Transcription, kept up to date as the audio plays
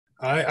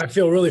I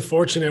feel really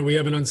fortunate we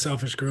have an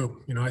unselfish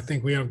group. I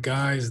think we have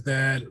guys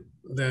that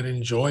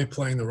enjoy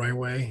playing the right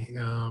way.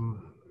 I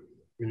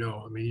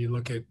mean, you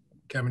look at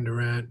Kevin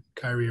Durant,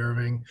 Kyrie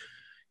Irving,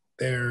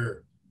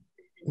 they're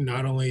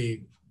not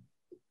only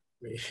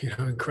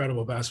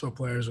incredible basketball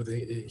players with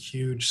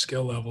huge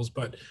skill levels,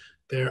 but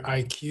their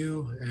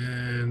IQ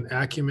and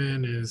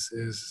acumen is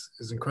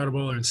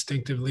incredible. They're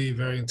instinctively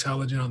very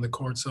intelligent on the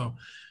court. So,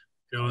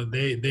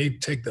 they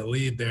take the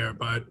lead there.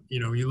 But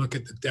you look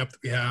at the depth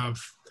we have,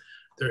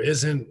 there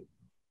isn't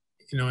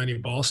any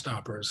ball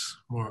stoppers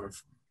more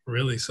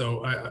really.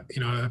 So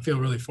I feel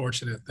really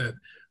fortunate that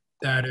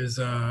that is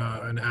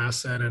an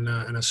asset and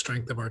a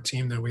strength of our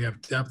team, that we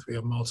have depth. We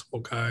have multiple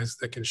guys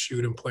that can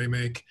shoot and play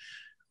make.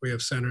 We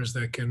have centers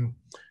that can,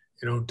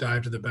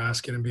 dive to the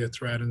basket and be a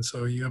threat. And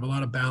so you have a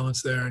lot of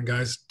balance there. And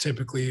guys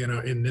typically,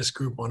 in this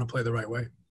group want to play the right way.